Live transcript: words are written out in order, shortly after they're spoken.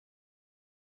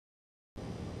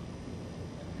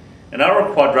In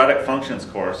our quadratic functions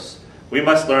course, we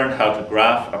must learn how to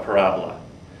graph a parabola.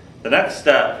 The next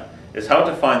step is how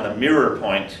to find the mirror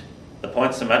point, the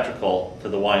point symmetrical to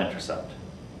the y-intercept.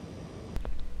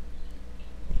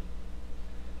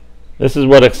 This is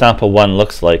what example 1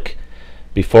 looks like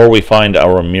before we find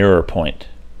our mirror point.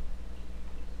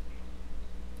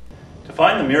 To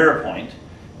find the mirror point,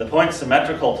 the point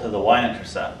symmetrical to the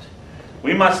y-intercept,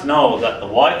 we must know that the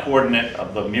y-coordinate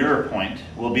of the mirror point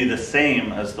will be the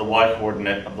same as the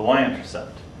y-coordinate of the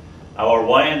y-intercept. Our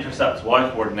y-intercept's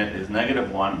y-coordinate is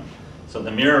 -1, so the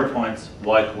mirror point's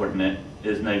y-coordinate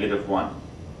is -1.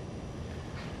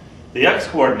 The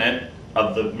x-coordinate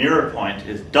of the mirror point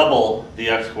is double the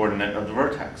x-coordinate of the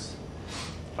vertex.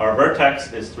 Our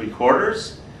vertex is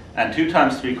 3/4, and 2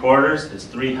 times 3/4 is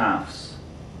 3/2,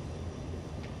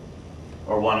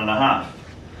 or 1.5.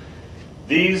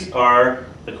 These are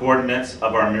the coordinates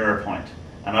of our mirror point,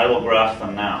 and I will graph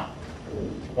them now.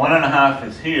 1.5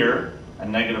 is here,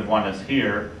 and -1 is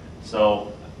here,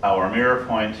 so our mirror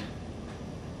point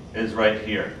is right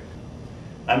here.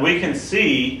 And we can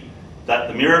see that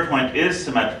the mirror point is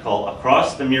symmetrical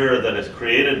across the mirror that is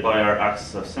created by our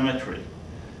axis of symmetry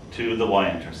to the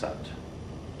y-intercept.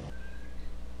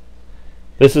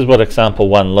 This is what example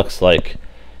 1 looks like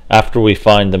after we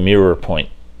find the mirror point.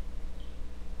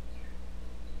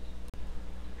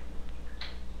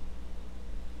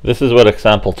 This is what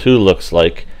example 2 looks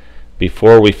like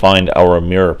before we find our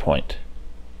mirror point.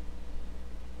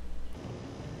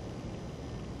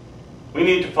 We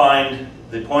need to find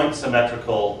the point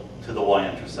symmetrical to the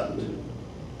y-intercept.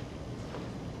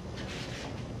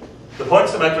 The point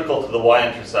symmetrical to the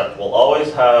y-intercept will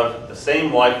always have the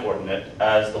same y-coordinate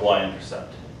as the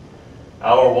y-intercept.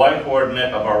 Our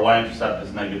y-coordinate of our y-intercept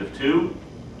is -2,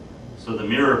 so the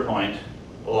mirror point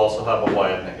will also have a y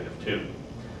of -2.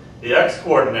 The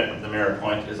x-coordinate of the mirror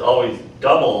point is always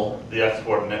double the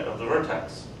x-coordinate of the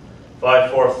vertex.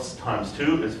 5/4 times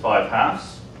 2 is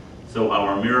 5/2, so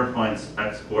our mirror point's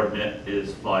x-coordinate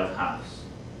is 5/2.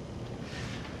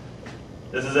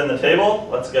 This is in the table.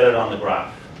 Let's get it on the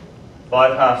graph.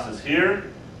 5/2 is here,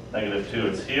 -2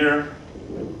 is here.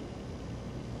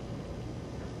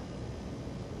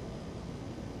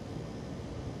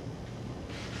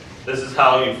 This is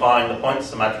how you find the point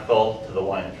symmetrical to the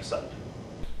y-intercept.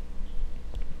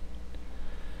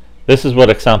 This is what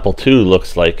example 2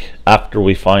 looks like after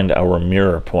we find our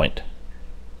mirror point.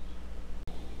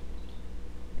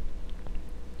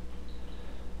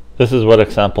 This is what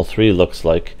example 3 looks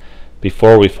like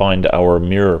before we find our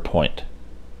mirror point.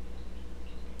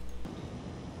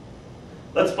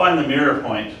 Let's find the mirror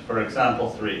point for example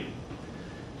 3.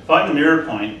 To find the mirror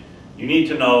point, you need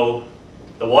to know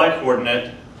the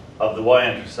y-coordinate of the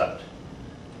y-intercept,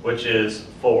 which is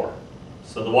 4.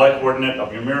 So the y-coordinate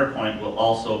of your mirror point will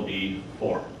also be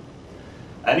 4.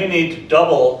 And you need to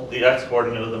double the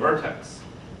x-coordinate of the vertex.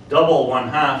 Double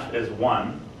 1/2 is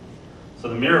 1, so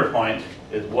the mirror point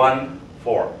is 1,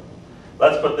 4.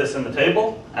 Let's put this in the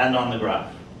table and on the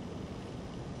graph.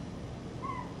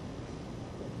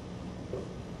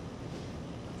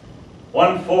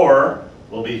 One 4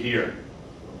 will be here.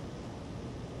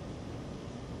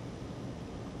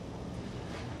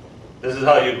 This is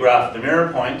how you graph the mirror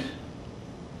point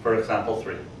for example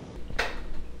 3.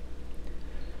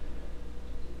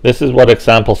 This is what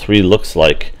example 3 looks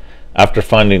like after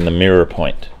finding the mirror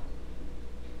point.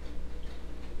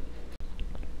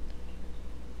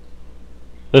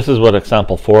 This is what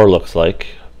example 4 looks like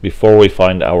before we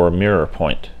find our mirror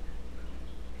point.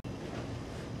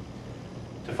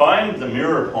 To find the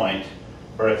mirror point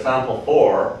for example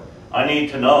 4, I need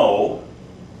to know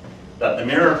that the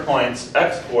mirror point's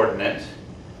x-coordinate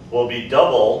will be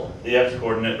double the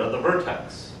x-coordinate of the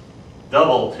vertex.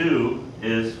 Double 2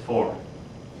 is 4.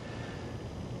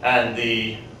 And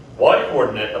the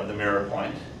y-coordinate of the mirror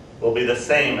point will be the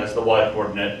same as the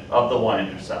y-coordinate of the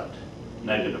y-intercept,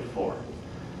 -4.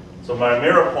 So my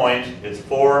mirror point is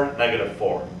 4,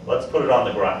 -4. Let's put it on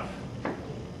the graph.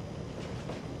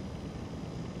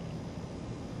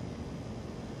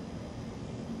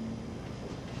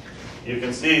 You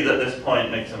can see that this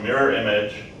point makes a mirror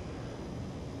image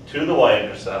to the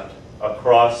y-intercept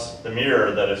across the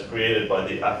mirror that is created by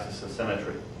the axis of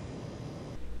symmetry.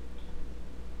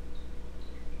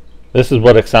 This is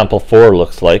what example 4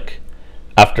 looks like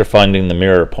after finding the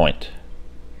mirror point.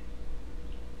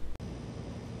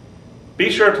 Be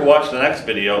sure to watch the next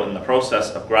video in the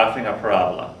process of graphing a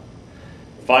parabola,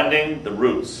 finding the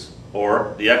roots,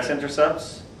 or the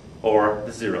x-intercepts, or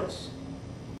the zeros.